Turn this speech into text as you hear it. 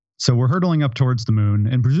So we're hurtling up towards the moon,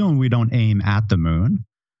 and presumably we don't aim at the moon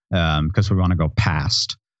because we want to go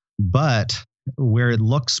past. But where it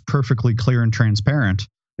looks perfectly clear and transparent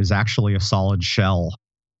is actually a solid shell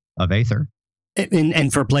of Aether.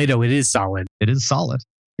 And for Plato, it is solid. It is solid.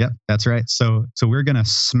 Yep, that's right. So we're going to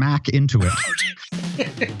smack into it.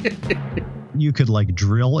 You could like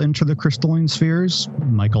drill into the crystalline spheres,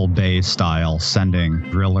 Michael Bay style, sending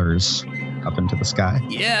drillers up into the sky.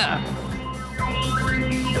 Yeah.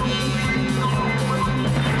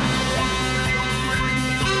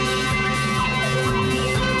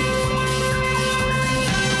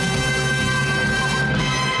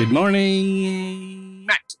 Good morning,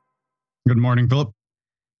 Matt. Good morning, Philip.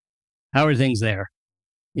 How are things there?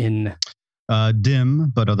 In dim,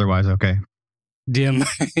 but otherwise okay. Dim.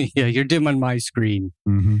 Yeah, you're dim on my screen.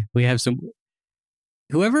 Mm-hmm. We have some...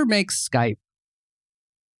 Whoever makes Skype,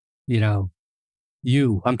 I'm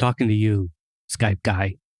talking to you, Skype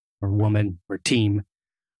guy or woman or team.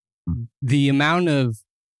 The amount of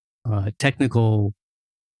technical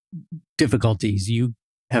difficulties you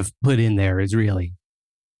have put in there is really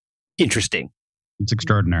interesting. It's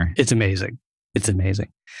extraordinary. It's amazing. It's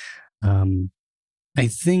amazing. I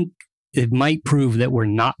think it might prove that we're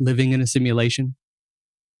not living in a simulation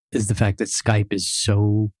is the fact that Skype is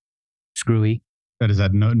so screwy. That is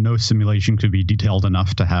that no simulation could be detailed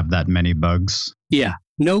enough to have that many bugs. Yeah.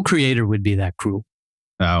 No creator would be that cruel.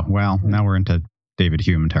 Oh, well, now we're into David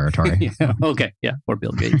Hume territory. Yeah, okay. Yeah. Or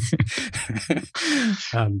Bill Gates.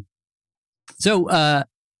 So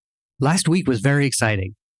last week was very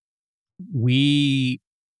exciting. We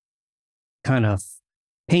kind of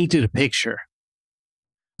painted a picture,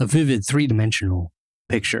 a vivid three-dimensional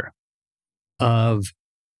picture of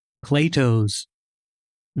Plato's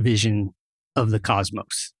vision of the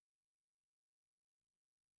cosmos.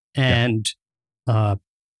 And it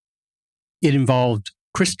involved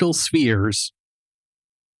crystal spheres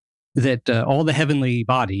that all the heavenly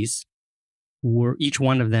bodies were, each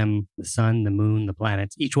one of them, the sun, the moon, the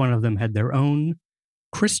planets, each one of them had their own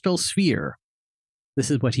crystal sphere.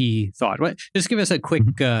 This is what he thought. Just give us a quick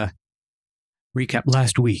recap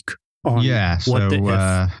last week on what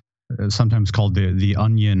the sometimes called the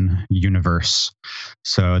onion universe.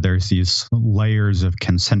 So there's these layers of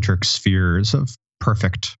concentric spheres of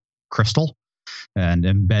perfect crystal, and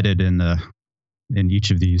embedded in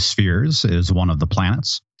each of these spheres is one of the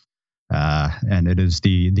planets. And it is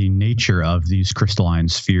the nature of these crystalline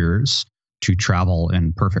spheres to travel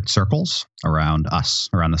in perfect circles around us,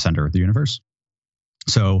 around the center of the universe.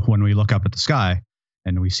 So when we look up at the sky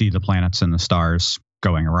and we see the planets and the stars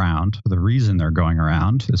going around, the reason they're going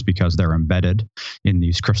around is because they're embedded in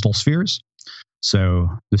these crystal spheres. So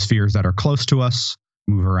the spheres that are close to us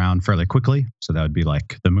move around fairly quickly. So that would be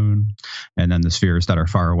like the moon. And then the spheres that are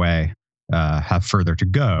far away have further to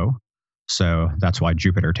go. So that's why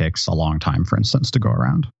Jupiter takes a long time, for instance, to go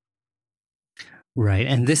around. Right.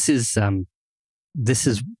 And this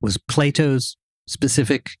was Plato's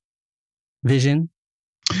specific vision?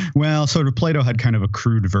 Well, sort of Plato had kind of a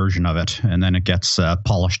crude version of it, and then it gets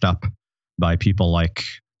polished up by people like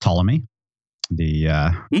Ptolemy,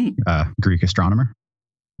 the Greek astronomer.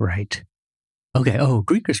 Right. Okay. Oh,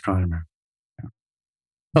 Greek astronomer. Yeah.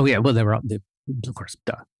 Oh, yeah. Well, of course,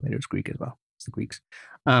 Plato's Greek as well. It's the Greeks.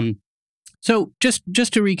 So just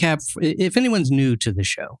to recap, if anyone's new to the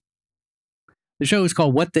show is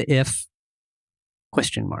called What the If? ?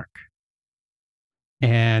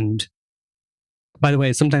 And by the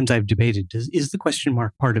way, sometimes I've debated, is the question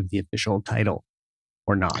mark part of the official title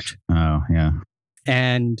or not? Oh, yeah.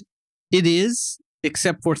 And it is,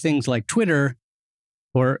 except for things like Twitter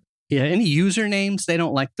or any usernames, they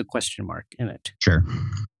don't like the question mark in it. Sure.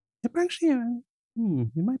 Actually,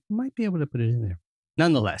 you might be able to put it in there.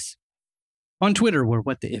 Nonetheless, on Twitter, we're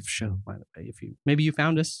What the If Show, by the way. Maybe you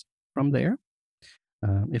found us from there.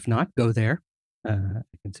 If not, go there. I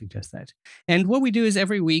can suggest that. And what we do is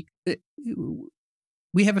every week,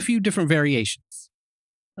 we have a few different variations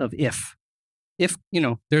of if. If,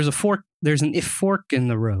 there's a fork, there's an if fork in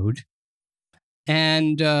the road.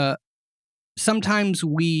 And sometimes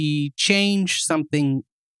we change something,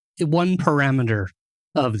 one parameter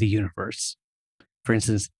of the universe. For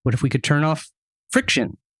instance, what if we could turn off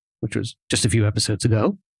friction, which was just a few episodes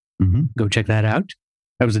ago? Mm-hmm. Go check that out.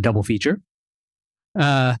 That was a double feature.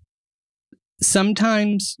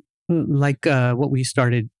 Sometimes, like what we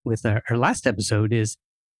started with our last episode, is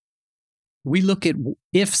we look at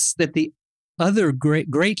ifs that the other great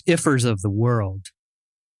ifers of the world,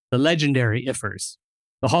 the legendary ifers,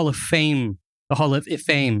 the Hall of Fame, the Hall of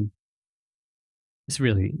Fame. It's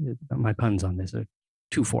really, my puns on this are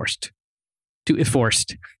too forced. Too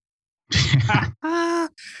if-forced.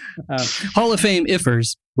 Hall of Fame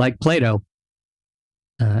ifers like Plato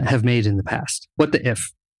have made in the past. What the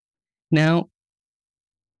if? Now,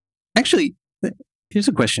 actually, here's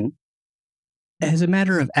a question. As a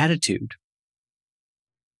matter of attitude,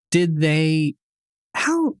 would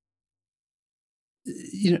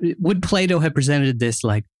Plato have presented this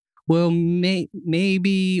like, well,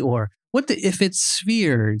 maybe, or what the if it's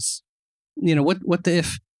spheres? What the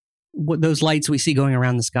if, what those lights we see going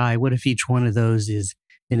around the sky, what if each one of those is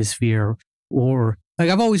in a sphere? Or like,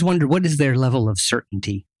 I've always wondered, what is their level of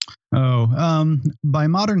certainty? By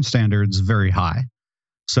modern standards, very high.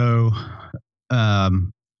 So,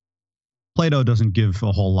 Plato doesn't give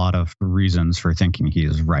a whole lot of reasons for thinking he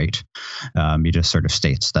is right. He just sort of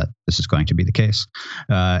states that this is going to be the case.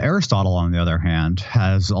 Aristotle, on the other hand,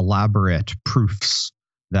 has elaborate proofs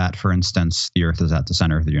that, for instance, the Earth is at the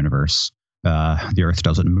center of the universe. The Earth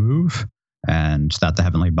doesn't move, and that the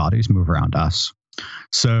heavenly bodies move around us.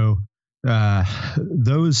 So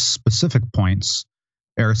those specific points,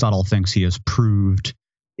 Aristotle thinks he has proved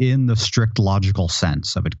in the strict logical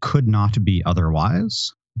sense of it could not be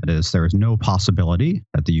otherwise. That is, there is no possibility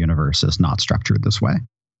that the universe is not structured this way.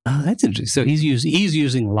 Oh, that's interesting. So he's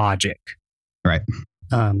using logic. Right.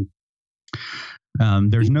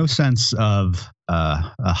 There's no sense of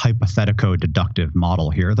a hypothetico-deductive model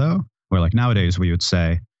here, though, where like nowadays we would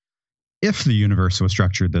say, if the universe was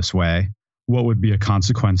structured this way, what would be a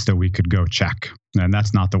consequence that we could go check? And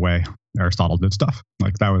that's not the way Aristotle did stuff.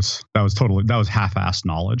 Like that was half-assed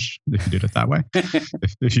knowledge if you did it that way.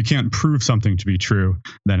 if you can't prove something to be true,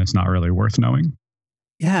 then it's not really worth knowing.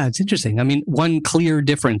 Yeah, it's interesting. I mean, one clear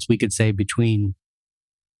difference we could say between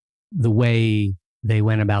the way they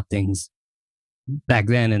went about things back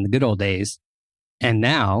then in the good old days and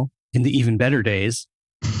now in the even better days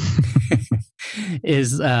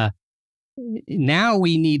is now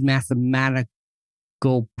we need mathematical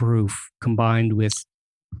proof combined with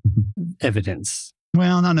evidence.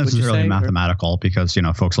 Well, not necessarily mathematical, because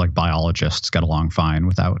folks like biologists get along fine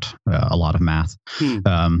without a lot of math.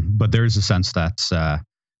 But there's a sense that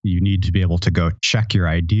you need to be able to go check your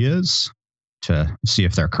ideas to see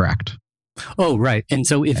if they're correct. Oh, right. And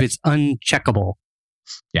so if it's uncheckable,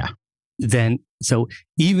 then so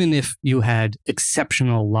even if you had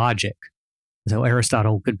exceptional logic, so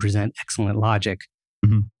Aristotle could present excellent logic,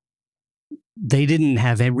 they didn't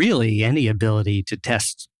have really any ability to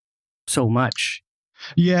test so much.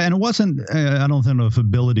 Yeah, and it wasn't, I don't think if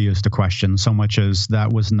ability is the question so much as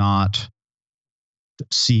that was not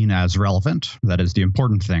seen as relevant. That is, the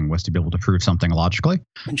important thing was to be able to prove something logically.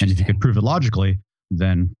 And if you could prove it logically,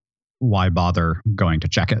 then why bother going to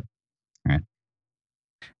check it? Right.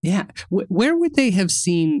 Yeah. Where would they have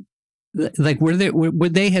seen, like,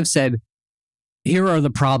 would they have said, here are the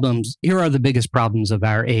problems, here are the biggest problems of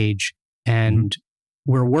our age, and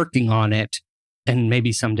we're working on it, and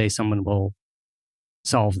maybe someday someone will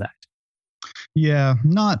solve that? Yeah,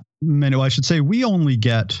 not many. Well, I should say we only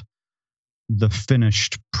get the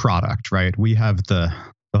finished product, right? We have the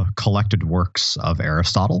collected works of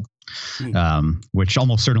Aristotle, which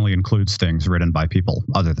almost certainly includes things written by people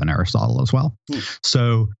other than Aristotle as well.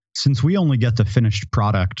 So since we only get the finished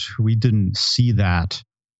product, we didn't see that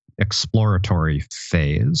exploratory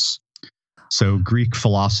phase. So Greek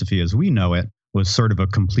philosophy as we know it was sort of a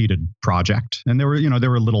completed project. And there were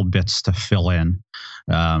little bits to fill in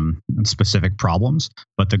specific problems,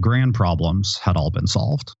 but the grand problems had all been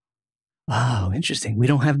solved. Oh, interesting. We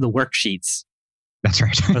don't have the worksheets. That's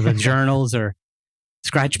right. Or the journals or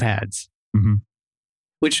scratch pads,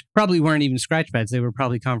 which probably weren't even scratch pads. They were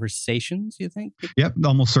probably conversations, you think? Yep,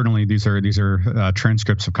 almost certainly. These are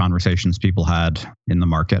transcripts of conversations people had in the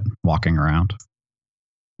market walking around.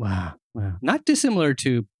 Wow. Not dissimilar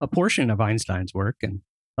to a portion of Einstein's work and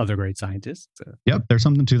other great scientists. Yep, there's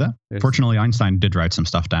something to that. Fortunately, Einstein did write some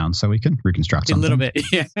stuff down, so we can reconstruct something. A little bit,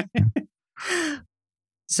 yeah.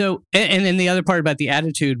 So, and then the other part about the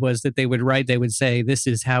attitude was that they would say, this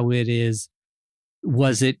is how it is.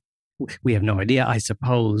 Was it? We have no idea, I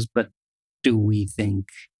suppose, but do we think,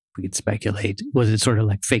 we could speculate, was it sort of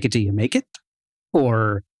like fake it till you make it?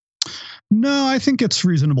 Or... No, I think it's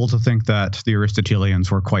reasonable to think that the Aristotelians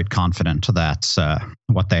were quite confident that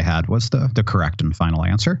what they had was the correct and final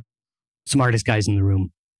answer. Smartest guys in the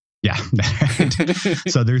room. Yeah.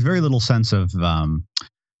 So there's very little sense of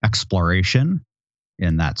exploration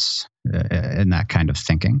in that kind of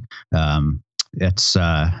thinking. It's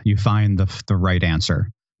you find the right answer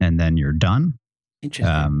and then you're done.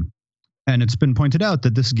 Interesting. And it's been pointed out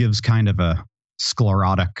that this gives kind of a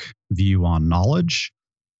sclerotic view on knowledge.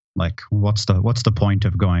 Like, what's the point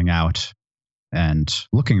of going out and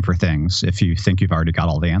looking for things if you think you've already got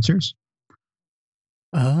all the answers?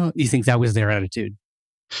 Oh, you think that was their attitude?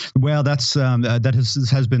 Well, that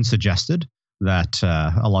has been suggested that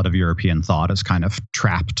a lot of European thought is kind of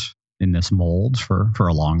trapped in this mold for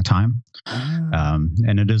a long time,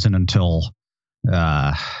 and it isn't until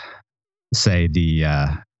say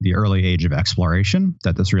the early age of exploration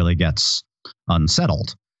that this really gets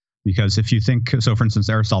unsettled. Because if you think, so for instance,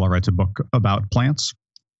 Aristotle writes a book about plants,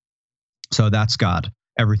 so that's got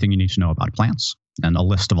everything you need to know about plants and a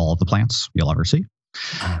list of all of the plants you'll ever see.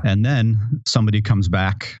 And then somebody comes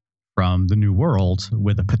back from the New World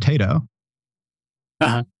with a potato.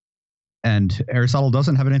 And Aristotle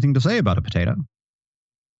doesn't have anything to say about a potato.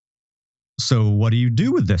 So what do you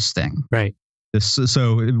do with this thing? Right.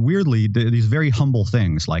 So weirdly, these very humble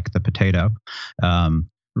things like the potato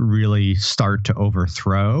really start to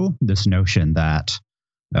overthrow this notion that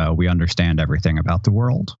we understand everything about the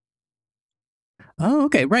world. Oh,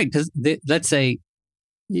 okay. Right. Because let's say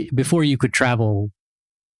before you could travel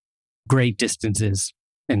great distances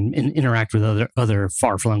and interact with other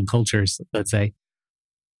far-flung cultures, let's say,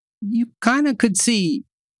 you kind of could see,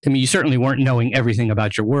 I mean, you certainly weren't knowing everything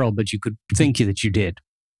about your world, but you could think that you did.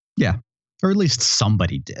 Yeah. Or at least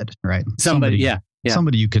somebody did, right? Somebody, yeah.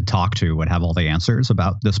 Somebody you could talk to would have all the answers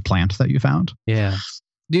about this plant that you found. Yeah.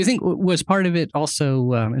 Do you think was part of it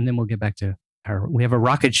also, and then we'll get back to we have a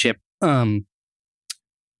rocket ship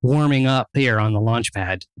warming up here on the launch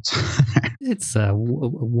pad. It's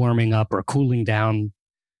warming up or cooling down,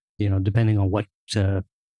 depending on what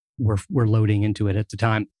we're loading into it at the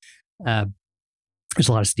time. There's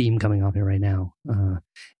a lot of steam coming off it right now.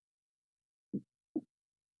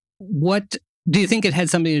 What do you think it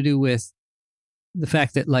had something to do with the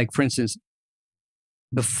fact that, like, for instance,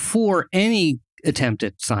 before any attempt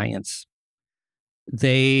at science,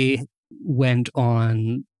 they went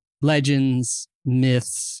on legends,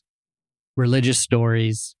 myths, religious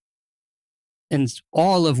stories, and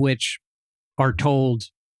all of which are told,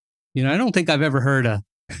 I don't think I've ever heard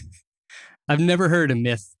I've never heard a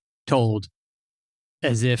myth told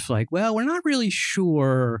as if like, well, we're not really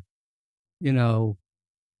sure,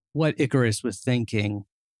 what Icarus was thinking.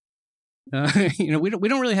 We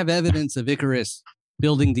don't really have evidence of Icarus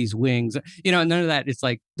building these wings. None of that. It's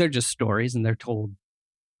like they're just stories and they're told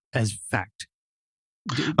as fact.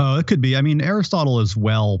 Oh, it could be. I mean, Aristotle is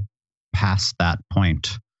well past that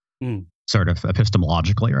point, sort of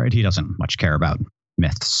epistemologically, right? He doesn't much care about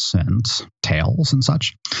myths and tales and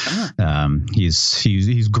such.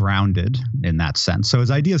 He's grounded in that sense. So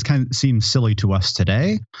his ideas kind of seem silly to us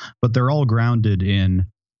today, but they're all grounded in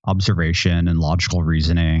observation and logical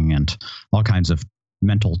reasoning and all kinds of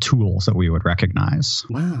mental tools that we would recognize.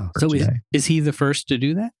 Wow. So is he the first to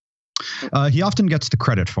do that? He often gets the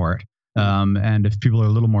credit for it. And if people are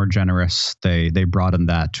a little more generous, they broaden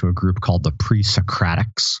that to a group called the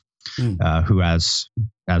Pre-Socratics, who, as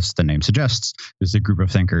the name suggests, is a group of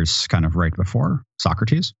thinkers kind of right before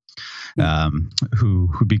Socrates, who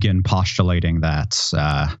begin postulating that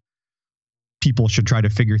people should try to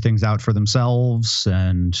figure things out for themselves,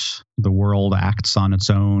 and the world acts on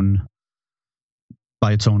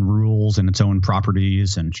by its own rules and its own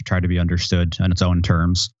properties, and should try to be understood on its own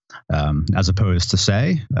terms, as opposed to,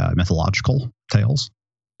 say, mythological tales.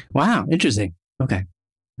 Wow, interesting. Okay,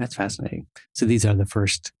 that's fascinating. So these are the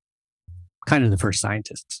first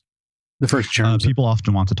scientists, the first germs. People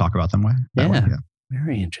often want to talk about them that way. Yeah,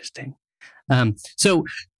 very interesting. So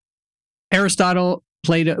Aristotle,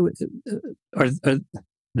 Plato,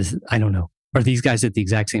 I don't know. Are these guys at the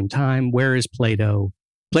exact same time? Where is Plato?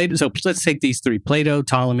 So let's take these three: Plato,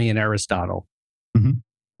 Ptolemy, and Aristotle. Mm-hmm.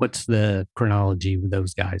 What's the chronology with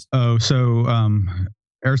those guys? Oh, so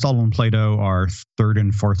Aristotle and Plato are 3rd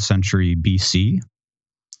and 4th century BC.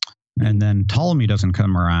 And then Ptolemy doesn't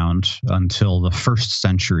come around until the 1st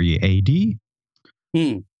century AD.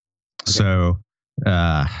 Okay. So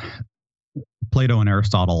Plato and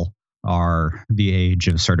Aristotle are the age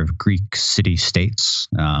of sort of Greek city-states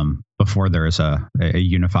before there is a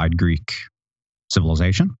unified Greek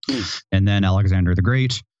civilization. And then Alexander the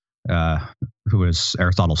Great, who is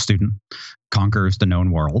Aristotle's student, conquers the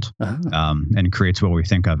known world and creates what we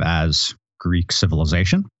think of as Greek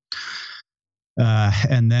civilization.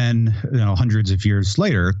 And then, hundreds of years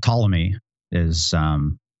later, Ptolemy is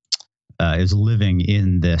living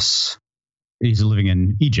in this. He's living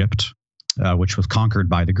in Egypt, which was conquered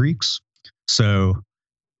by the Greeks. So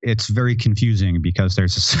it's very confusing because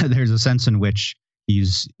there's a sense in which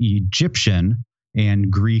he's Egyptian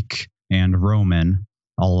and Greek and Roman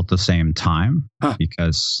all at the same time,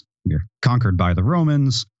 because you're conquered by the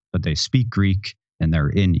Romans, but they speak Greek and they're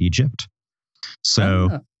in Egypt.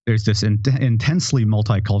 So there's this intensely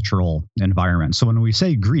multicultural environment. So when we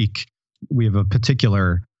say Greek, we have a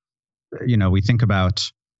particular, we think about,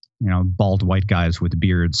 bald white guys with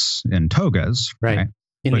beards and togas, right?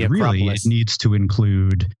 In but the really, Acropolis. it needs to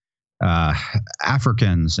include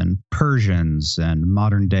Africans and Persians and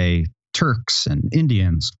modern day Turks and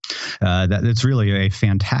Indians. That it's really a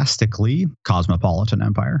fantastically cosmopolitan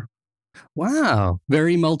empire. Wow,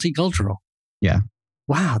 very multicultural. Yeah.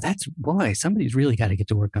 Wow, somebody's really got to get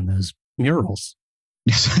to work on those murals.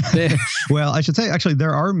 Yes. Well, I should say, actually,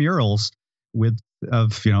 there are murals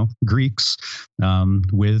of Greeks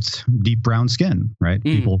with deep brown skin, right?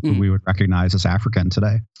 People who we would recognize as African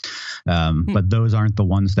today. But those aren't the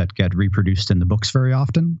ones that get reproduced in the books very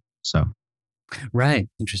often. So, right.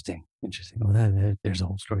 Interesting. Well, there's a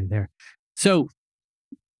whole story there. So,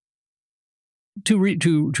 to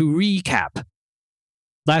recap,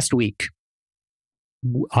 last week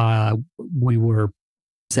we were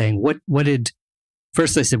saying what did.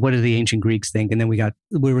 First, I said, what did the ancient Greeks think? And then we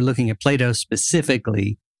were looking at Plato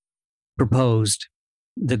specifically proposed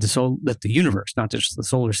that the universe, not just the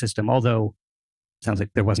solar system, although it sounds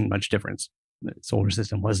like there wasn't much difference. The solar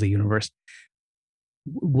system was the universe,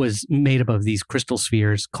 was made up of these crystal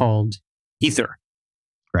spheres called ether,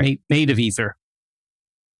 right? Made of ether,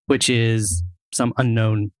 which is some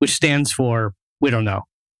unknown, which stands for, we don't know.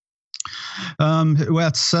 Well,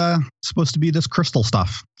 it's supposed to be this crystal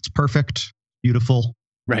stuff. It's perfect. Beautiful.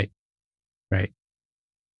 Right.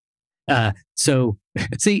 So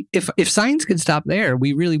see, if science could stop there,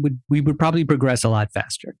 we would probably progress a lot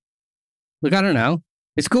faster. Look, I don't know.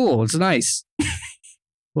 It's cool. It's nice.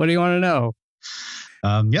 What do you want to know?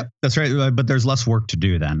 Yep, that's right. But there's less work to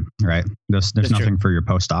do then, right? There's nothing for your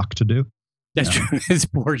postdoc to do. That's true. It's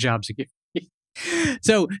poor job security.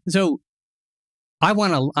 So I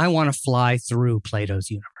want to fly through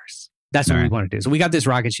Plato's universe. That's what we want to do. So we got this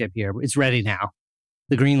rocket ship here. It's ready now.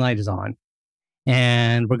 The green light is on.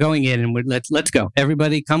 And we're going in and let's go.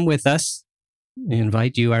 Everybody come with us. I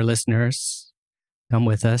invite you, our listeners, come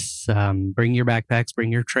with us. Bring your backpacks,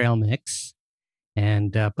 bring your trail mix,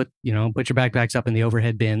 and put your backpacks up in the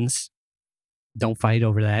overhead bins. Don't fight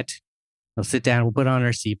over that. We'll sit down, we'll put on our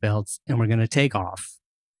seatbelts, and we're going to take off.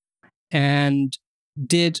 And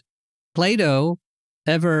did Plato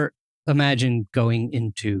ever imagine going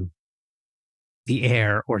into the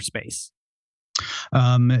air or space?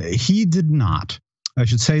 He did not. I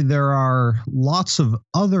should say there are lots of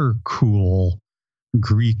other cool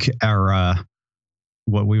Greek era,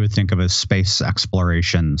 what we would think of as space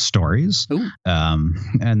exploration stories.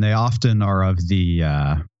 And they often are of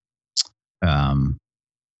the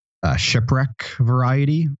shipwreck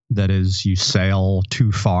variety. That is, you sail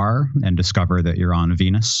too far and discover that you're on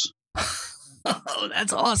Venus. Oh,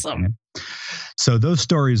 that's awesome. So those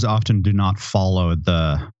stories often do not follow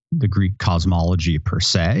the Greek cosmology per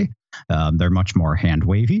se. They're much more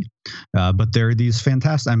hand-wavy. But there are these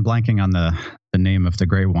fantastic, I'm blanking on the name of the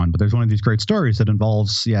great one, but there's one of these great stories that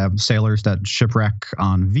involves sailors that shipwreck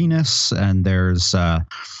on Venus, and there's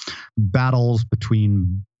battles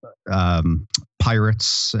between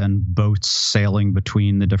pirates and boats sailing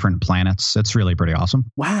between the different planets. It's really pretty awesome.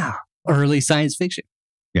 Wow. Early science fiction.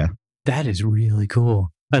 Yeah. That is really cool.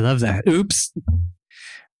 I love that. Oops.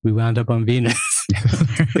 We wound up on Venus.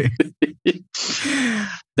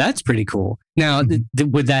 That's pretty cool. Now,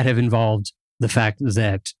 would that have involved the fact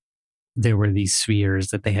that there were these spheres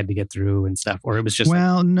that they had to get through and stuff? Or it was just...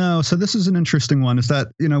 Well, no. So this is an interesting one, is that,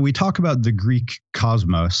 we talk about the Greek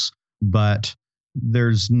cosmos, but there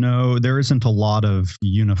isn't a lot of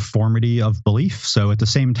uniformity of belief. So at the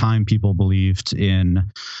same time people believed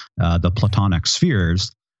in the Platonic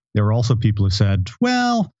spheres, there were also people who said,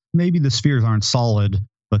 well, maybe the spheres aren't solid,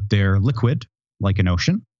 but they're liquid, like an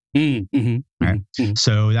ocean. Right?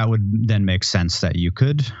 So that would then make sense that you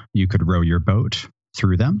could row your boat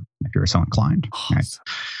through them if you're so inclined. Awesome.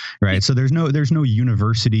 Right. So there's no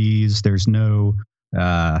universities, there's no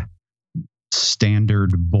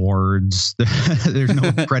standard boards, there's no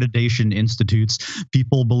accreditation institutes.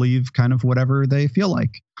 People believe kind of whatever they feel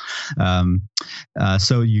like.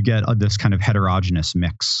 So you get this kind of heterogeneous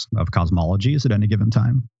mix of cosmologies at any given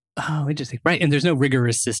time. Oh, interesting. Right. And there's no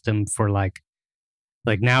rigorous system for like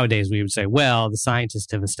nowadays we would say, well, the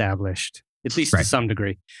scientists have established, at least to some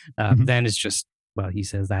degree. Then it's just, well, he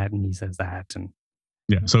says that and he says that. And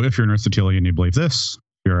yeah. So if you're an Aristotelian, you believe this.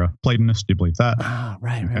 If you're a Platonist, you believe that. Oh,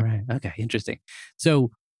 right. Okay. Interesting.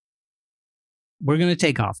 So we're going to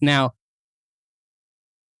take off. Now,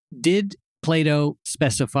 did Plato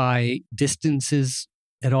specify distances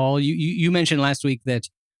at all? You mentioned last week that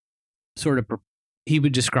sort of he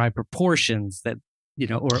would describe proportions that,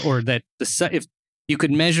 or that if you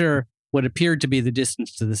could measure what appeared to be the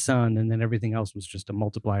distance to the sun, and then everything else was just a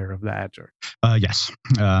multiplier of that. Or Yes.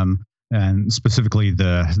 And specifically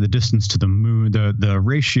the distance to the moon, the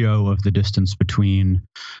ratio of the distance between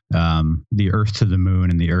the Earth to the moon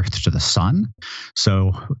and the Earth to the sun.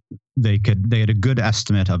 So they had a good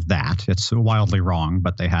estimate of that. It's wildly wrong,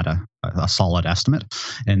 but they had a solid estimate.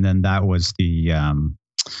 And then that was the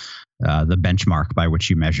benchmark by which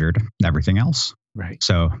you measured everything else. right.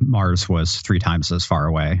 So Mars was 3 times as far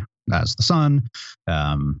away as the sun,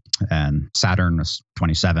 and Saturn was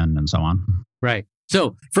 27, and so on. Right.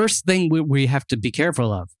 So first thing we have to be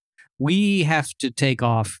careful of, we have to take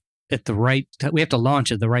off at the right, we have to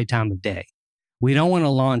launch at the right time of day. We don't want to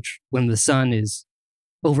launch when the sun is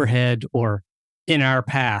overhead or in our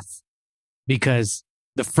path, because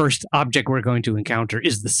the first object we're going to encounter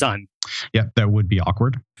is the sun. Yeah, that would be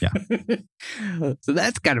awkward. Yeah. So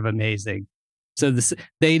that's kind of amazing. So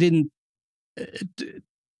they didn't,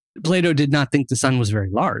 Plato did not think the sun was very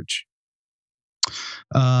large.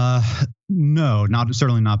 No,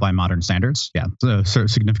 certainly not by modern standards. Yeah, so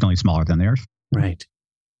significantly smaller than the Earth. Right.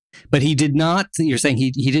 But he did not, you're saying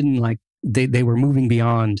he didn't like, they were moving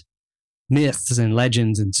beyond myths and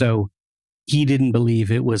legends, and so he didn't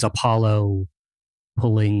believe it was Apollo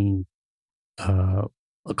pulling a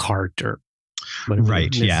cart or whatever.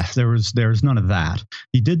 Right. Yeah. There was none of that.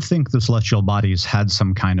 He did think the celestial bodies had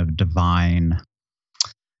some kind of divine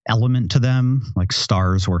element to them, like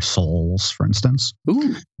stars or souls, for instance.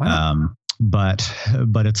 Ooh, wow. But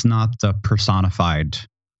it's not the personified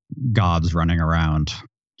gods running around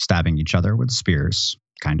stabbing each other with spears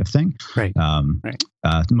kind of thing. Right.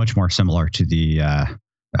 Much more similar to the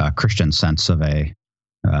Christian sense of a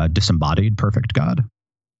disembodied perfect God.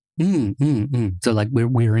 So like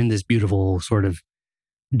we're in this beautiful sort of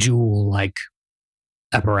jewel-like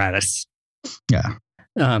apparatus. Yeah.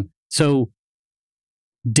 So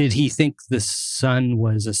did he think the sun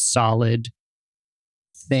was a solid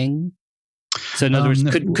thing? So in other words,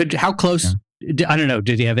 could how close? Yeah. I don't know.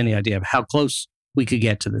 Did he have any idea of how close we could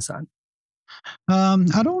get to the sun?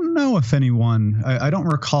 I don't know if anyone. I don't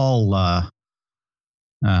recall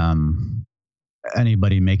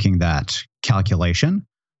anybody making that calculation.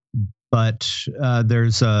 But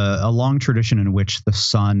there's a long tradition in which the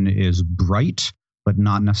sun is bright, but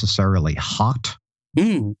not necessarily hot.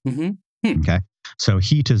 Okay. So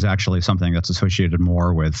heat is actually something that's associated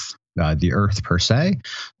more with the Earth per se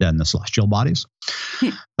than the celestial bodies.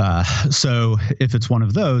 So if it's one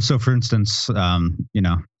of those, so for instance,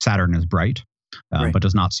 Saturn is bright, right, but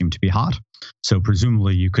does not seem to be hot. So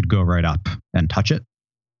presumably you could go right up and touch it.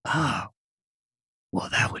 Oh, well,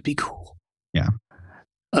 that would be cool. Yeah.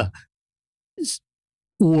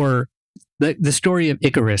 Or the story of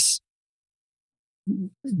Icarus,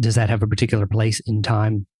 does that have a particular place in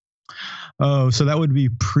time? Oh, so that would be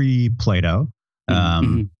pre-Plato.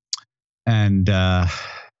 And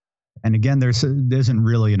again, there isn't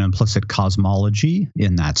really an implicit cosmology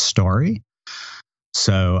in that story.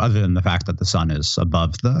 So other than the fact that the sun is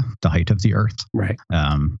above the height of the Earth. Right.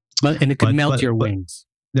 And it could melt your wings.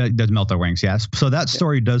 That does melt their wings, yes. So that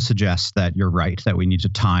story does suggest that you're right, that we need to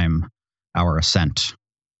time our ascent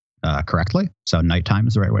correctly. So nighttime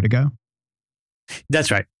is the right way to go. That's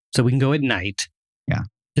right. So we can go at night. Yeah.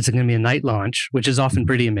 It's going to be a night launch, which is often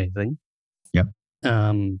pretty amazing. Yep.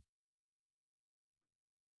 And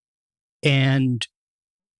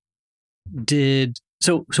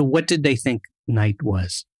so what did they think night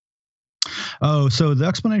was? Oh, so the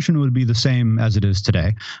explanation would be the same as it is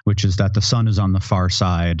today, which is that the sun is on the far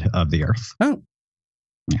side of the Earth. Oh.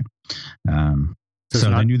 Yeah. So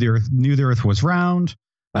they knew the Earth was round.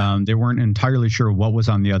 They weren't entirely sure what was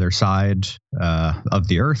on the other side of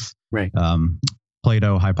the Earth. Right.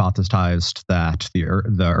 Plato hypothesized that the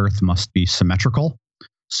Earth must be symmetrical.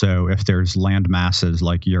 So if there's land masses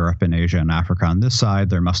like Europe and Asia and Africa on this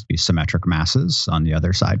side, there must be symmetric masses on the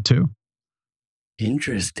other side too.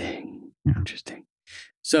 Interesting. Yeah. Interesting.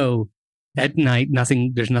 So at night,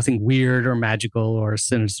 there's nothing weird or magical or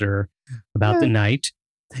sinister about the night.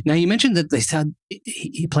 Now, you mentioned that they said,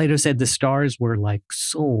 Plato said the stars were like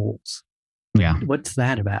souls. Yeah. What's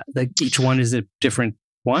that about? Like each one is a different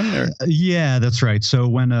one? Or? Yeah, that's right. So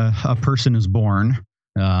when a person is born,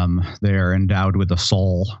 they are endowed with a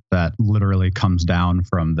soul that literally comes down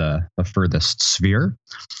from the furthest sphere.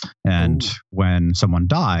 And when someone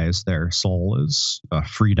dies, their soul is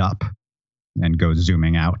freed up and goes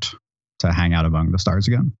zooming out to hang out among the stars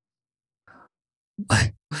again.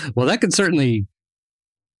 Well, that could certainly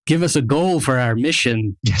give us a goal for our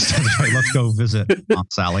mission. Yes, that's right. Let's go visit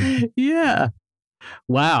Aunt Sally. Yeah.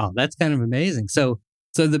 Wow, that's kind of amazing. So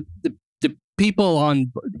the people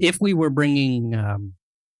on, if we were bringing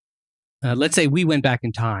let's say we went back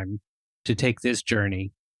in time to take this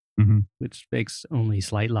journey, Mhm. which makes only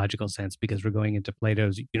slight logical sense because we're going into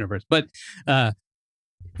Plato's universe. But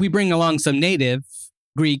we bring along some native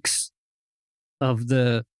Greeks of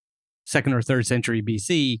the 2nd or 3rd century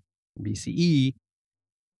BCE.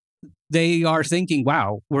 They are thinking,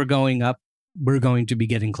 wow, we're going up. We're going to be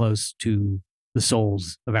getting close to the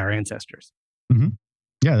souls of our ancestors.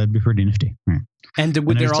 Yeah, that'd be pretty nifty. Right. And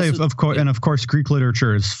would there also, of course, Greek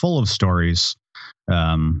literature is full of stories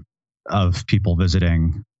of people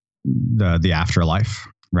visiting the afterlife,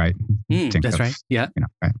 right? That's right. Yeah.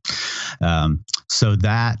 Right. So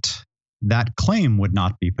that claim would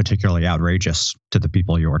not be particularly outrageous to the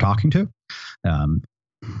people you were talking to.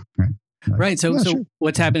 Right. Right. So sure.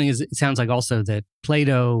 What's happening is it sounds like also that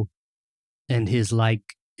Plato and his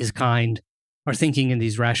kind are thinking in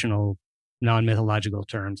these rational, non-mythological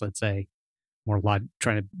terms, let's say, more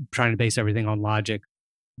trying to base everything on logic.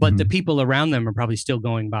 But the people around them are probably still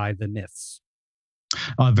going by the myths.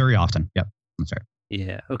 Very often. Yep. That's right.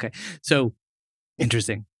 Yeah. Okay. So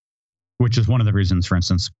interesting. Which is one of the reasons, for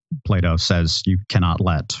instance, Plato says you cannot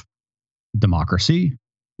let democracy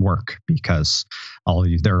work because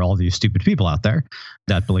there are all these stupid people out there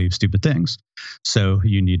that believe stupid things. So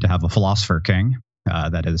you need to have a philosopher king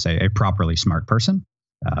that is a properly smart person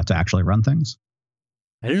to actually run things.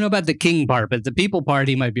 I don't know about the king part, but the people part,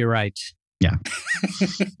 he might be right. Yeah.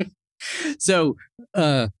 So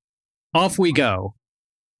off we go.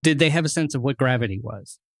 Did they have a sense of what gravity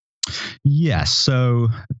was? Yes. So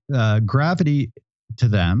gravity to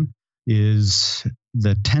them is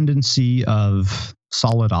the tendency of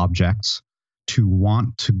solid objects to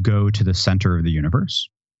want to go to the center of the universe.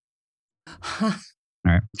 Huh.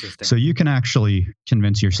 All right. So you can actually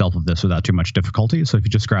convince yourself of this without too much difficulty. So if you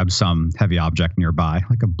just grab some heavy object nearby,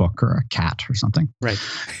 like a book or a cat or something, right,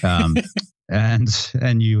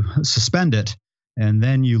 and you suspend it, and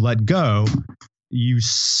then you let go, you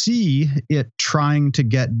see it trying to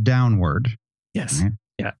get downward. Yes. Right?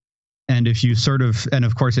 Yeah. And if you and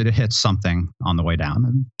of course it hits something on the way down,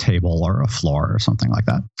 a table or a floor or something like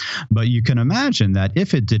that. But you can imagine that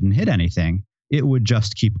if it didn't hit anything, it would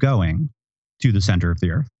just keep going to the center of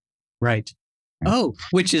the earth. Right. Oh,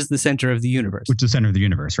 which is the center of the universe. Which is the center of the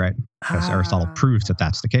universe, right? Because Aristotle proves that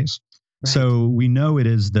that's the case. Right. So we know it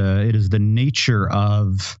is the nature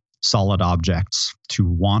of solid objects to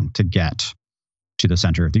want to get to the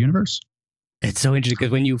center of the universe. It's so interesting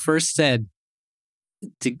because when you first said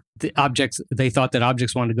the objects, they thought that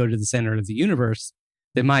objects wanted to go to the center of the universe,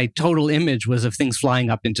 that my total image was of things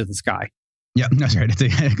flying up into the sky. Yeah, that's right.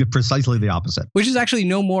 It's precisely the opposite. Which is actually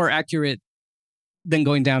no more accurate than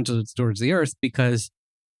going down towards the earth, because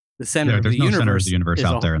the center of the universe. There's no center of the universe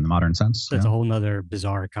out there in the modern sense. That's a whole nother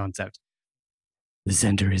bizarre concept. The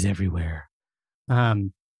center is everywhere.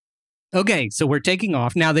 Okay, so we're taking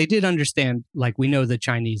off. Now, they did understand, like we know the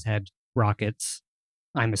Chinese had rockets.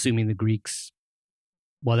 I'm assuming the Greeks,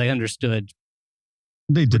 well, they understood.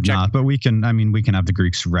 They did not, but we can have the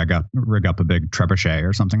Greeks rig up a big trebuchet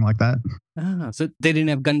or something like that. Ah, so they didn't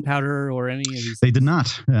have gunpowder or any of these? They did not.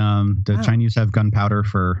 The Chinese have gunpowder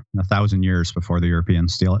for 1,000 years before the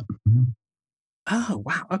Europeans steal it. Yeah. Oh,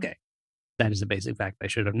 wow. Okay. That is a basic fact I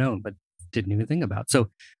should have known, but didn't even think about. So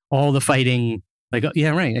all the fighting, yeah,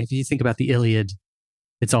 right. If you think about the Iliad,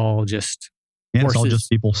 it's all just horses. It's all just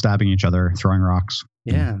people stabbing each other, throwing rocks.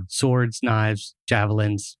 Yeah. Swords, knives,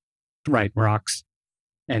 javelins, right, rocks.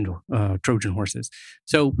 And Trojan horses.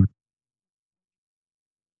 So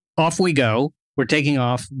off we go. We're taking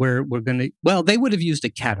off. We're going to. Well, they would have used a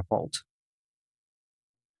catapult.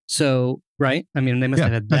 So right. I mean, they must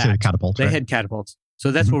have had that. A catapult. They had catapults.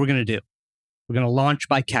 So that's what we're going to do. We're going to launch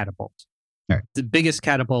by catapult. Right. The biggest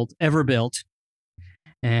catapult ever built,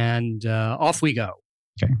 and off we go.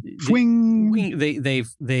 Okay. Swing.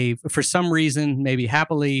 They for some reason, maybe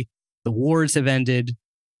happily, the wars have ended.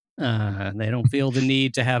 They don't feel the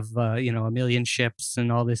need to have, a million ships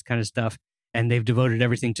and all this kind of stuff. And they've devoted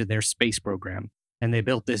everything to their space program. And they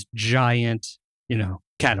built this giant,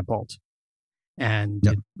 catapult. And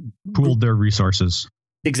pooled their resources.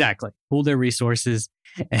 Exactly. Pooled their resources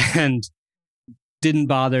and didn't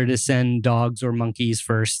bother to send dogs or monkeys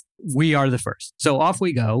first. We are the first. So off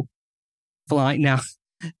we go. Flying. Now,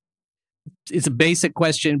 it's a basic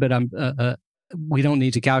question, but we don't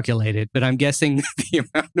need to calculate it, but I'm guessing the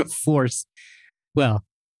amount of force,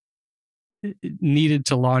 needed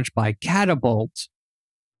to launch by catapult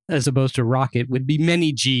as opposed to rocket would be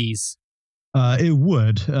many Gs. It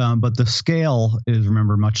would, but the scale is,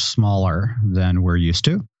 remember, much smaller than we're used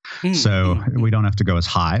to. So we don't have to go as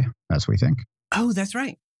high as we think. Oh, that's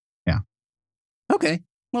right. Yeah. Okay.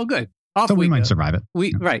 Well, good. Off So we might go. survive it.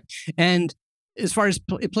 Right. And as far as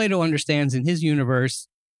Plato understands, in his universe,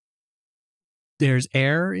 there's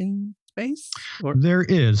air in space? Or There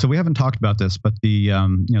is. So we haven't talked about this, but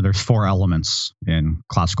there's 4 elements in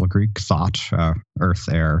classical Greek thought: earth,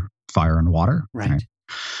 air, fire, and water. Right.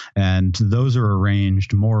 And those are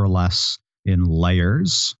arranged more or less in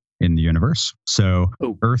layers in the universe. So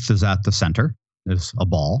Earth is at the center, is a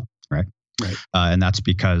ball, right? Right. And that's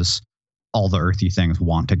because all the earthy things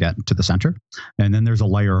want to get to the center. And then there's a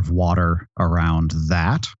layer of water around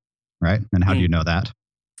that, right? And how do you know that?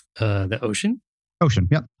 The ocean? Ocean,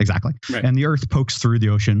 yep, exactly. Right. And the Earth pokes through the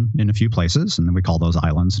ocean in a few places, and then we call those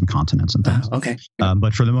islands and continents and things. Okay.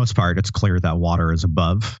 But for the most part, it's clear that water is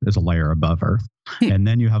a layer above Earth. And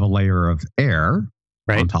then you have a layer of air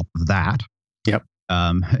on top of that. Yep.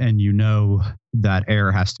 And you know that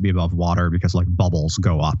air has to be above water because like bubbles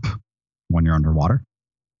go up when you're underwater.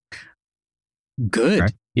 Good.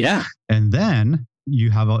 Right? Yeah. And then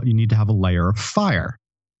you need to have a layer of fire.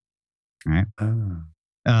 Right.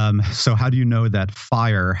 So how do you know that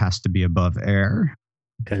fire has to be above air?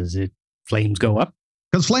 Because flames go up.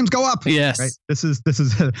 Because flames go up. Yes. Right? This is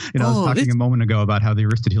I was talking a moment ago about how the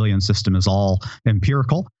Aristotelian system is all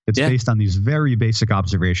empirical. It's based on these very basic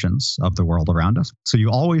observations of the world around us. So you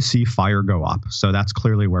always see fire go up. So that's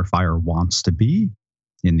clearly where fire wants to be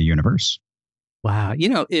in the universe. Wow.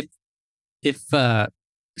 If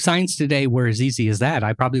science today were as easy as that,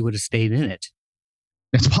 I probably would have stayed in it.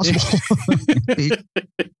 It's possible.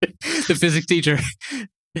 The physics teacher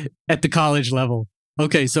at the college level.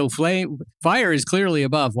 Okay, so fire is clearly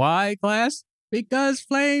above. Why, class? Because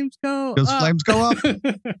flames go up. Because flames go up.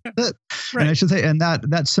 Right. And I should say, and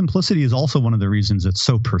that simplicity is also one of the reasons it's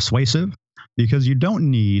so persuasive, because you don't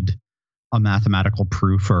need a mathematical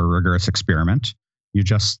proof or a rigorous experiment.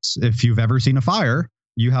 If you've ever seen a fire,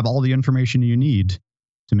 you have all the information you need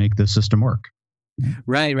to make this system work.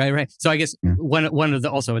 Right. So I guess one of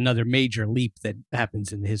also another major leap that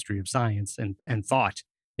happens in the history of science and thought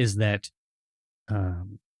is that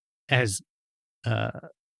as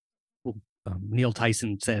Neil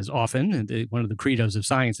Tyson says often, one of the credos of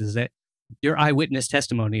science is that your eyewitness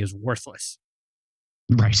testimony is worthless.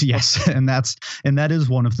 Right. Yes, and that is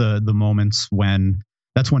one of the moments when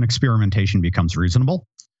experimentation becomes reasonable.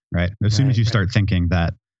 Right. As soon as you start thinking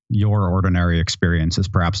that your ordinary experience is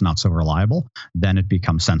perhaps not so reliable, then it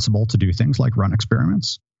becomes sensible to do things like run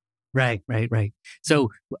experiments. Right. So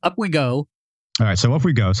up we go. All right. So up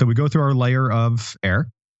we go. So we go through our layer of air.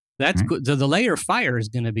 That's good. So the layer of fire is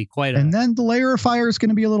going to be and then the layer of fire is going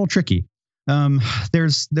to be a little tricky.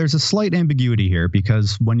 There's a slight ambiguity here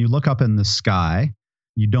because when you look up in the sky,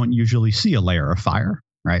 you don't usually see a layer of fire,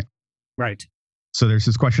 right? Right. So there's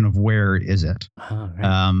this question of where is it?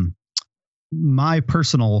 Right. My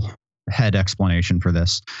personal head explanation for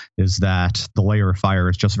this is that the layer of fire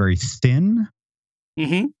is just very thin.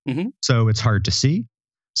 So it's hard to see.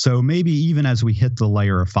 So maybe even as we hit the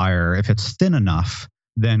layer of fire, if it's thin enough,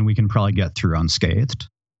 then we can probably get through unscathed.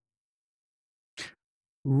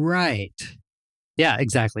 Right. Yeah,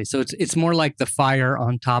 exactly. So it's more like the fire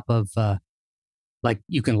on top of, like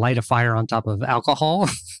you can light a fire on top of alcohol.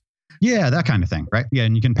 Yeah, that kind of thing, right? Yeah,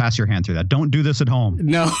 and you can pass your hand through that. Don't do this at home.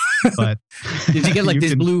 No. But did you get like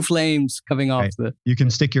these blue flames coming off the... You can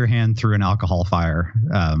stick your hand through an alcohol fire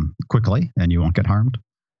quickly and you won't get harmed.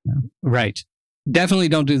 Yeah. Right. Definitely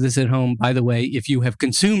don't do this at home, by the way, if you have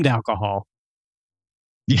consumed alcohol.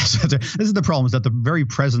 Yes, this is the problem, is that the very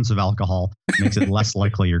presence of alcohol makes it less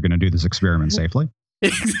likely you're going to do this experiment safely.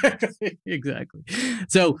 Exactly.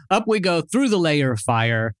 So up we go through the layer of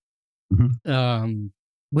fire,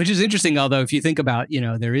 which is interesting, although if you think about,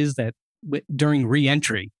 there is that during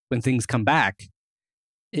re-entry, when things come back,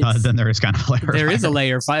 then there is kind of a layer there of is fire. a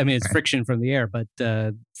layer of fire. I mean, it's friction from the air, but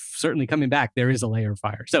certainly coming back, there is a layer of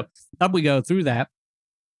fire. So up we go through that.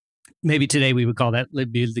 Maybe today we would call that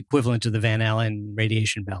be the equivalent to the Van Allen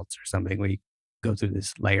radiation belts or something. We go through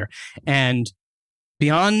this layer. And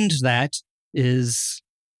beyond that is...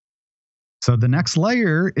 So the next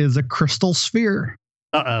layer is a crystal sphere.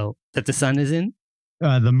 That the sun is in?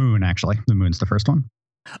 The moon, actually. The moon's the first one.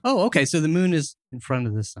 Oh, okay. So the moon is in front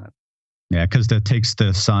of the sun. Yeah, because it takes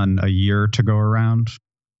the sun a year to go around.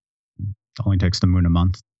 It only takes the moon a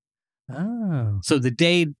month. Oh, so the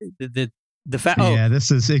day, Yeah,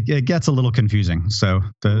 it gets a little confusing. So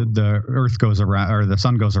the Earth goes around, or the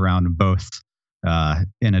sun goes around both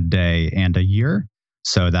in a day and a year.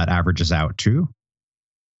 So that averages out to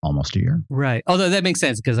almost a year. Right. Although that makes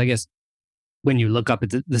sense because I guess when you look up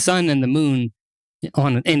at the sun and the moon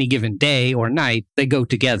on any given day or night, they go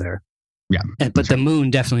together. Yeah. But the moon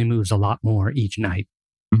definitely moves a lot more each night.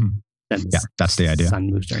 Mm-hmm. Then that's the idea.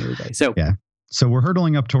 Sun moves during the day. So So we're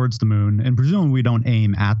hurtling up towards the moon, and presumably we don't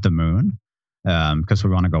aim at the moon because we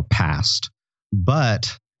want to go past.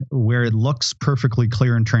 But where it looks perfectly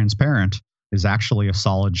clear and transparent is actually a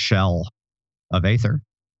solid shell of Aether.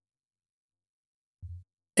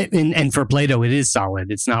 And for Plato, it is solid.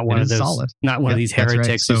 It's not one of those, solid. Not one of these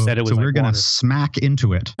heretics who said it was. So we're going to smack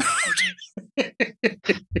into it.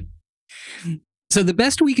 So the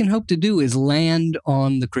best we can hope to do is land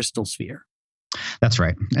on the crystal sphere. That's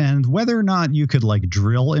right. And whether or not you could like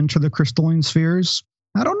drill into the crystalline spheres,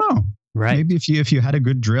 I don't know. Right. Maybe if you had a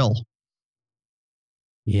good drill.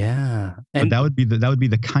 Yeah. And that would be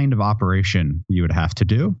the kind of operation you would have to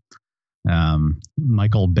do.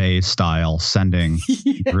 Michael Bay style, sending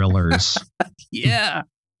drillers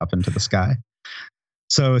up into the sky.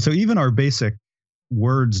 So even our basic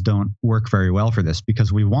words don't work very well for this,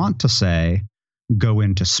 because we want to say go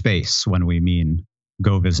into space when we mean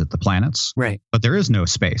go visit the planets. Right. But there is no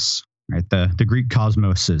space, right? The Greek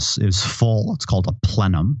cosmos is full. It's called a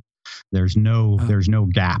plenum. There's no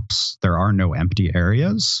gaps. There are no empty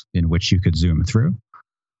areas in which you could zoom through.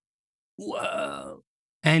 Whoa.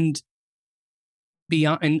 And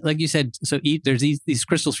beyond, and like you said, so there's these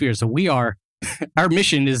crystal spheres. So our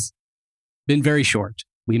mission has been very short.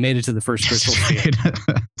 We made it to the first crystal sphere.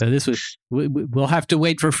 So we'll have to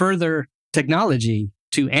wait for further technology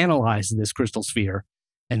to analyze this crystal sphere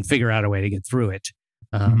and figure out a way to get through it.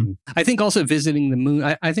 I think also visiting the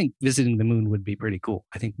moon. I think visiting the moon would be pretty cool.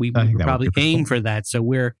 I think we would probably aim for that. So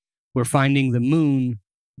we're finding the moon,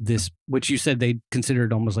 this, which you said they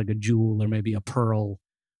considered almost like a jewel or maybe a pearl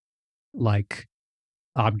like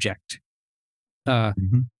object.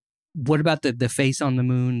 What about the face on the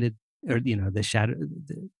moon, or the shadow,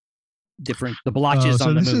 the blotches on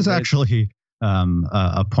the moon? So this is actually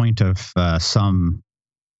a point of some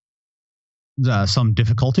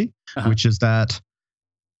difficulty, which is that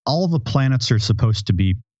all the planets are supposed to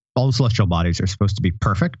be, all the celestial bodies are supposed to be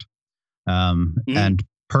perfect, and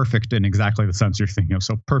perfect in exactly the sense you're thinking of.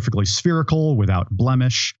 So perfectly spherical, without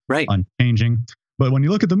blemish, right, unchanging. But when you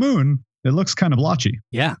look at the moon, it looks kind of blotchy.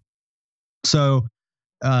 Yeah. So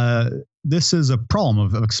this is a problem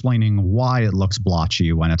of explaining why it looks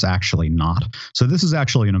blotchy when it's actually not. So this is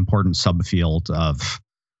actually an important subfield of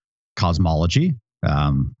cosmology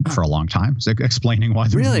for a long time, so explaining why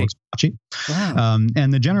the moon looks blotchy. Wow.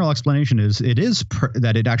 And the general explanation is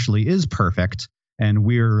that it actually is perfect, and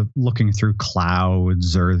we're looking through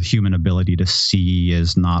clouds, or the human ability to see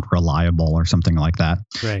is not reliable or something like that.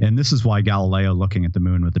 Right. And this is why Galileo, looking at the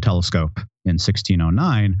moon with the telescope in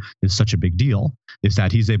 1609, is such a big deal, is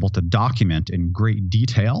that he's able to document in great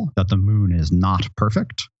detail that the moon is not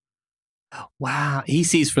perfect. Wow. He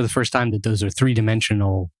sees for the first time that those are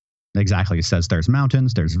three-dimensional. Exactly. He says there's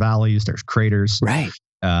mountains, there's valleys, there's craters. Right.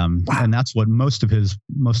 Wow. And that's what most of his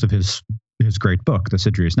great book, the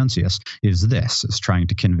Siderius Nuncius, is trying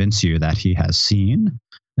to convince you that he has seen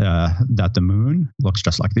that the moon looks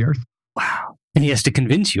just like the Earth. Wow. And he has to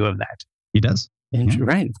convince you of that. He does.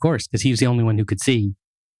 Right, of course, because he was the only one who could see.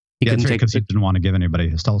 He couldn't take, because he didn't want to give anybody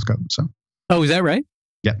his telescope. So. Oh, is that right?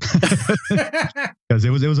 Yeah. Because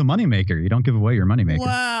it was a moneymaker. You don't give away your moneymaker.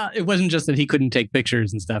 Wow. It wasn't just that he couldn't take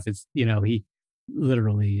pictures and stuff. It's, he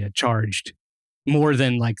literally charged more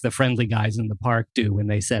than like the friendly guys in the park do when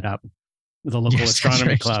they set up the local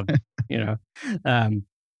astronomy club.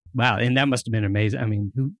 Wow. And that must have been amazing. I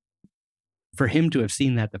mean, for him to have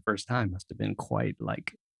seen that the first time must have been quite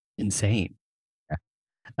like insane.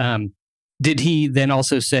 Yeah. Did he then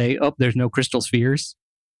also say, "Oh, there's no crystal spheres"?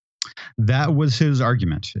 That was his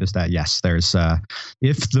argument, is that yes, there's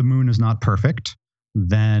if the moon is not perfect,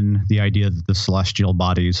 then the idea that the celestial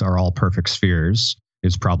bodies are all perfect spheres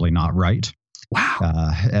is probably not right.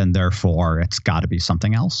 Wow. And therefore it's got to be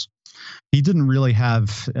something else. He didn't really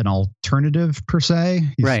have an alternative per se.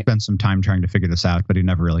 He spent some time trying to figure this out, but he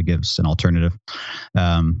never really gives an alternative.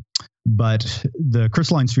 But the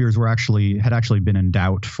crystalline spheres had actually been in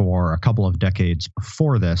doubt for a couple of decades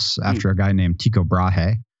before this, after a guy named Tycho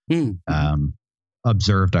Brahe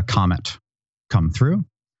observed a comet come through.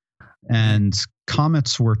 And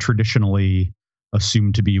comets were traditionally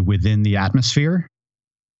assumed to be within the atmosphere.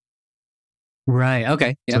 Right.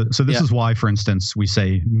 Okay. Yep. So this is why, for instance, we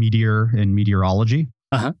say meteor in meteorology.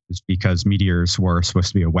 It's because meteors were supposed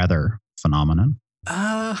to be a weather phenomenon.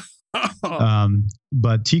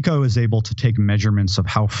 But Tycho is able to take measurements of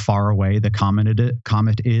how far away the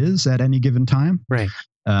comet is at any given time. Right.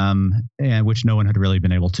 And which no one had really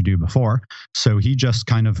been able to do before. So he just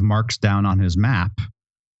kind of marks down on his map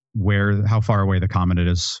how far away the comet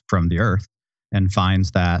is from the Earth, and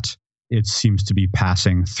finds that it seems to be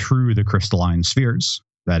passing through the crystalline spheres.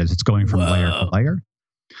 That is, it's going from layer to layer.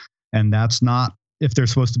 And that's not, if they're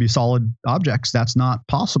supposed to be solid objects, that's not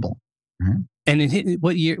possible. Right? And in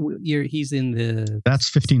what year he's in the...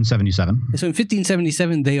 That's 1577. So in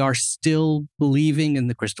 1577, they are still believing in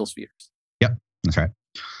the crystal spheres. Yep, that's right.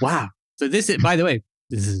 Wow. So this is, by the way,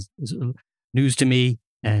 this is news to me.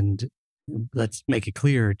 And let's make it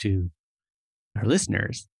clear to our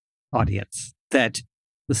listeners,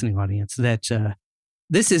 listening audience, that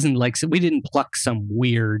this isn't like, we didn't pluck some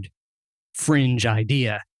weird fringe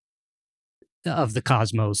idea of the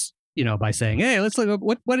cosmos, by saying, hey, let's look up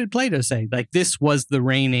what did Plato say? Like, this was the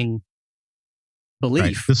reigning belief.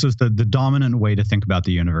 Right. This is the dominant way to think about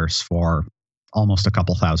the universe for almost a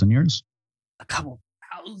couple thousand years. A couple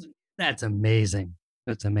thousand. That's amazing.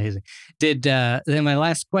 That's amazing. Then my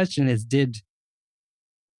last question is, did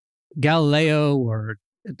Galileo or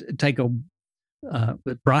Tycho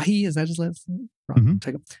Brahe, is that his last name?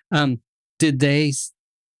 Mm-hmm. Did they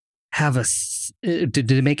have did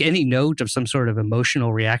they make any note of some sort of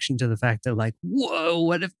emotional reaction to the fact that, like, whoa,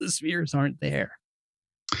 what if the spheres aren't there?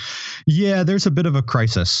 Yeah, there's a bit of a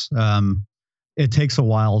crisis. It takes a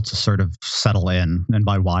while to sort of settle in. And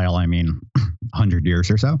by while, I mean 100 years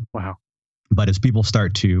or so. Wow. But as people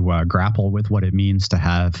start to grapple with what it means to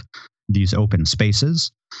have these open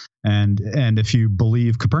spaces, and if you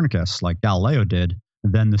believe Copernicus, like Galileo did,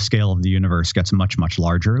 then the scale of the universe gets much, much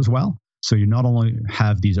larger as well. So you not only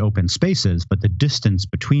have these open spaces, but the distance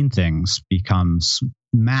between things becomes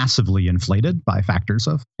massively inflated by factors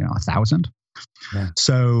of 1,000. Yeah.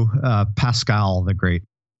 So Pascal, the great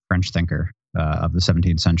French thinker of the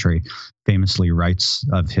 17th century, famously writes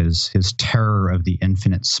of his terror of the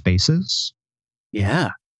infinite spaces. Yeah.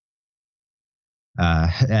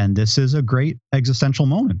 And this is a great existential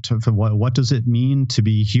moment of what does it mean to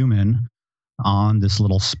be human on this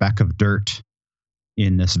little speck of dirt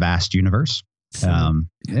in this vast universe. And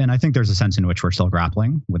I think there's a sense in which we're still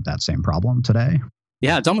grappling with that same problem today.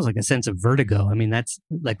 Yeah, it's almost like a sense of vertigo. I mean, that's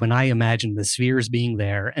like when I imagine the spheres being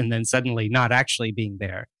there and then suddenly not actually being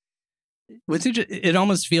there. It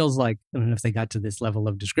almost feels like, I don't know if they got to this level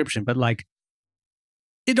of description, but like,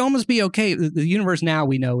 it'd almost be okay. The universe now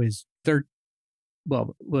we know is 13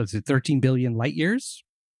 billion light years?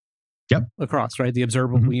 Yep. Across, right? The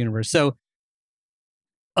observable universe. So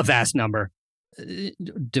a vast number.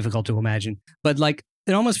 Difficult to imagine. But like,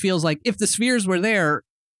 it almost feels like if the spheres were there,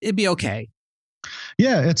 it'd be okay.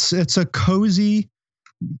 Yeah, it's a cozy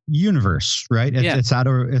universe, right? It's at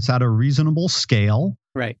a reasonable scale.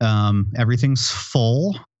 Right. Everything's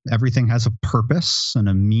full. Everything has a purpose and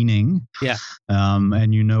a meaning. Yeah.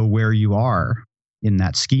 And you know where you are in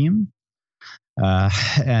that scheme.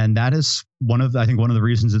 And that is one of the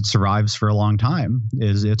reasons it survives for a long time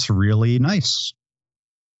is it's really nice.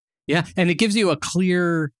 Yeah. And it gives you a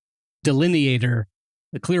clear delineator,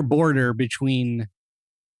 a clear border between,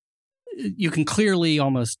 you can clearly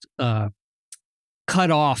almost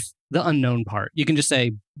cut off the unknown part. You can just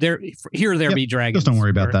say, there be dragons. Just don't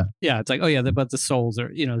worry about that. Yeah. It's like, oh yeah, but the souls are,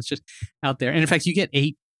 it's just out there. And in fact, you get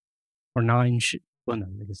 8 or 9, well, no,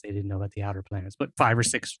 I guess they didn't know about the outer planets, but 5 or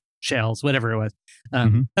 6 shells, whatever it was.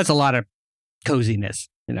 That's a lot of coziness,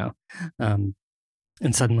 and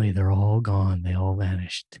suddenly they're all gone. They all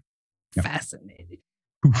vanished. Yep. Fascinating.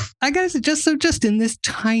 Oof. I gotta say, just in this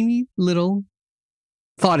tiny little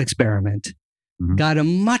thought experiment, got a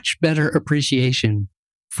much better appreciation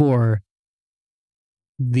for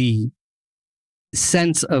the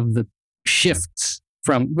sense of the shifts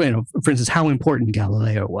from, for instance, how important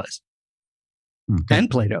Galileo was and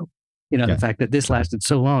Plato. The fact that this lasted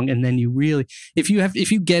so long, and then you really, if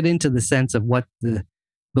you get into the sense of what the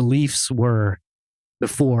beliefs were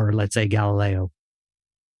before, let's say, Galileo,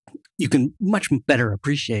 you can much better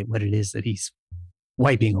appreciate what it is that he's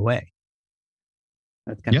wiping away.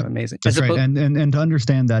 That's kind of amazing. That's right. And to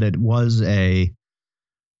understand that it was a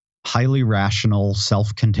highly rational,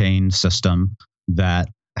 self-contained system that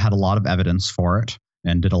had a lot of evidence for it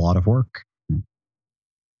and did a lot of work.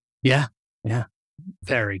 Yeah. Yeah.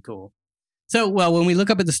 Very cool. So, well, when we look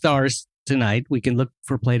up at the stars tonight, we can look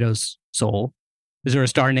for Plato's soul. Is there a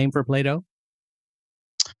star name for Plato?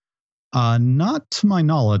 Not to my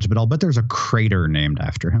knowledge, but I'll bet there's a crater named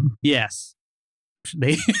after him. Yes.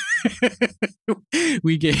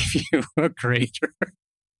 We gave you a crater.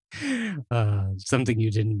 Something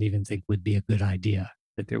you didn't even think would be a good idea,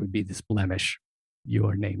 that there would be this blemish you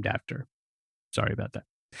are named after. Sorry about that.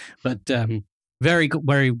 But very,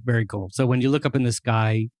 very, very cool. So when you look up in the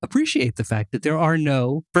sky, appreciate the fact that there are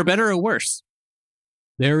no, for better or worse,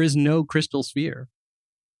 there is no crystal sphere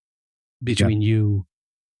between you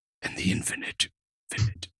and the infinite.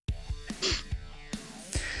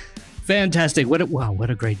 Fantastic. What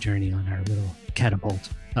a great journey on our little catapult.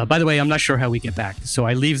 By the way, I'm not sure how we get back, so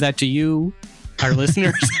I leave that to you, our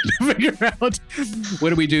listeners, to figure out. What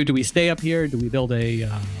do we do? Do we stay up here? Do we build a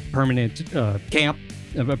permanent camp,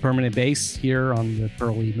 a permanent base here on the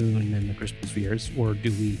Pearly Moon and the Crystal Spheres? Or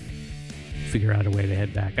do we figure out a way to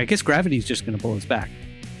head back? I guess gravity's just going to pull us back.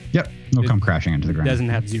 Yep, we'll come crashing into the ground. It doesn't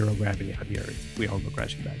have zero gravity out here. We all go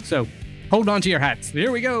crashing back. So hold on to your hats.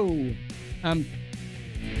 Here we go.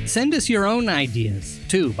 Send us your own ideas,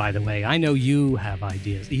 too, by the way. I know you have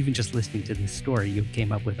ideas. Even just listening to this story, you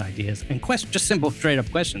came up with ideas. And just simple,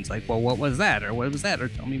 straight-up questions like, well, what was that? Or what was that? Or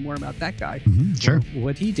tell me more about that guy. Sure.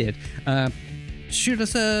 What he did. Shoot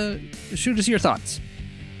us your thoughts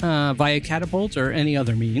via Catapult or any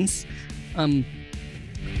other means. Come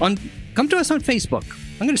to us on Facebook.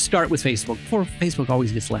 I'm going to start with Facebook. Before Facebook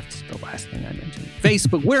always gets left the last thing I mentioned.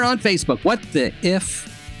 Facebook. We're on Facebook. What the If?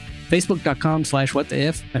 Facebook.com/What the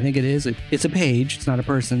If. I think it is. It's a page. It's not a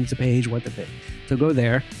person. It's a page. What the If. So go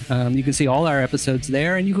there. You can see all our episodes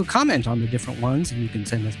there, and you can comment on the different ones, and you can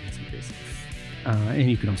send us messages. And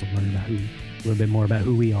you can also learn about a little bit more about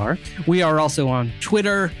who we are. We are also on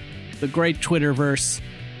Twitter, the great Twitterverse.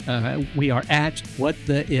 We are at What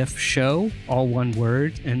the If Show, all one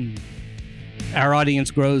word, and our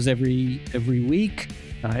audience grows every week,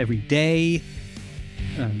 every day.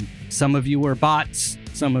 Some of you are bots,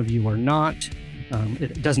 some of you are not.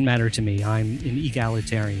 It doesn't matter to me. I'm an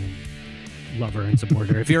egalitarian lover and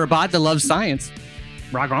supporter. If you're a bot that loves science,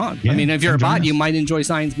 rock on. Yeah, I mean, if you're a bot, you might enjoy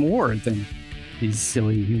science more than these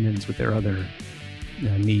silly humans with their other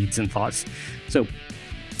needs and thoughts. So,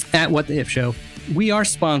 at What the If Show, we are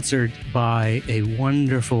sponsored by a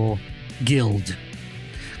wonderful guild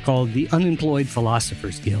called the Unemployed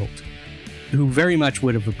Philosophers Guild, who very much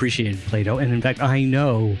would have appreciated Plato, and in fact, I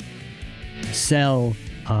know sell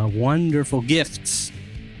wonderful gifts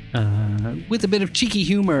with a bit of cheeky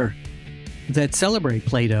humor that celebrate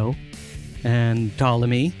Plato and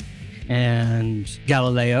Ptolemy and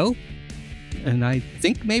Galileo, and I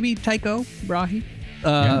think maybe Tycho Brahe.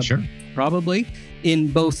 Yeah, sure. Probably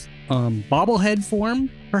in both bobblehead form,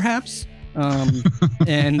 perhaps,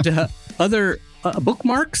 and other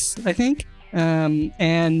bookmarks, I think,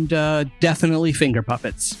 and definitely finger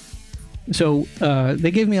puppets. So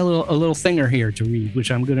they gave me a little thinger here to read,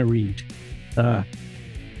 which I'm going to read.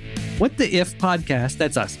 What the If podcast,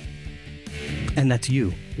 that's us. And that's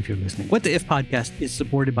you, if you're listening. What the If podcast is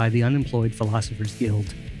supported by the Unemployed Philosophers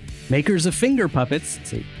Guild, makers of finger puppets,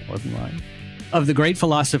 see, I wasn't lying, of the great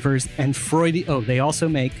philosophers and Freudian, they also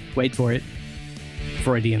make, wait for it,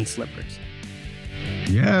 Freudian slippers.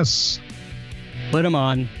 Yes. Put them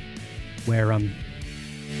on, wear them.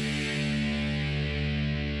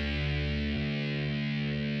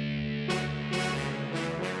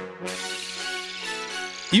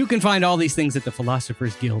 You can find all these things at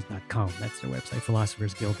thephilosopersguild.com. That's their website,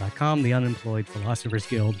 philosophersguild.com, the Unemployed Philosophers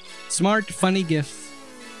Guild. Smart, funny gifts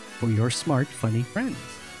for your smart, funny friends.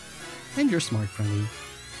 And your smart, funny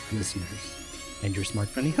listeners. And your smart,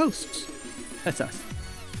 funny hosts. That's us.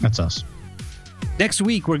 That's us. Next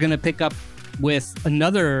week, we're going to pick up with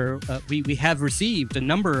another... we have received a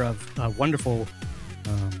number of wonderful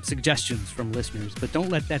suggestions from listeners, but don't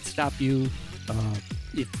let that stop you.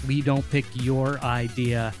 If we don't pick your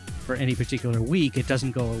idea for any particular week, it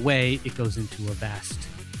doesn't go away. It goes into a vast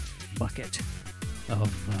bucket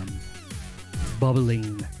of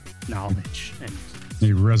bubbling knowledge. And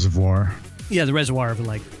the reservoir. Yeah, the reservoir of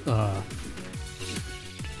like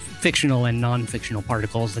fictional and non-fictional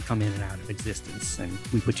particles that come in and out of existence. And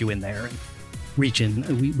we put you in there and reach in.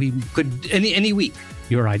 We could, any week,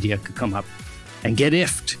 your idea could come up and get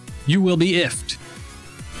ifed. You will be ifed.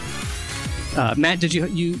 Matt, did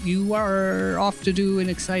you are off to do an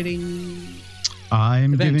exciting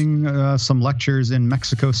I'm event. giving some lectures in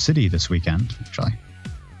Mexico City this weekend, actually.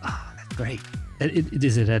 Ah, that's great.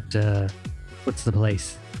 Is it at, what's the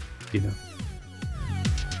place? Do you know?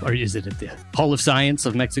 Or is it at the Hall of Science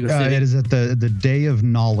of Mexico City? It is at the Day of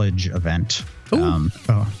Knowledge event. I'm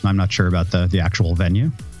not sure about the actual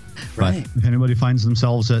venue. Right. But if anybody finds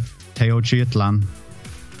themselves at Teotihuacan,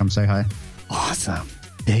 come say hi. Awesome.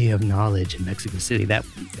 Day of Knowledge in Mexico City. That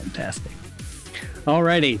would be fantastic.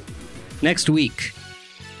 Alrighty. Next week,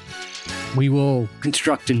 we will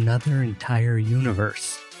construct another entire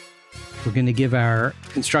universe. We're going to give our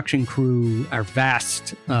construction crew, our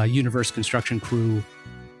vast universe construction crew,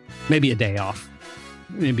 maybe a day off.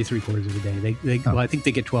 Maybe 3/4 of the day. Well, I think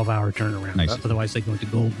they get 12-hour turnaround. Nice. Otherwise, they go into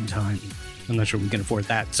golden time. I'm not sure we can afford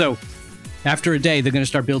that. So after a day, they're going to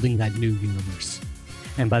start building that new universe.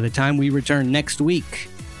 And by the time we return next week,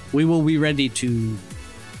 we will be ready to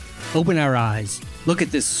open our eyes look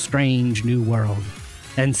at this strange new world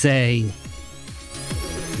and say,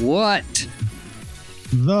 what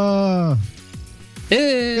The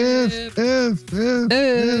if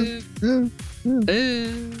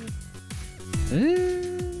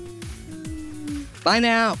bye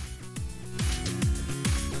now.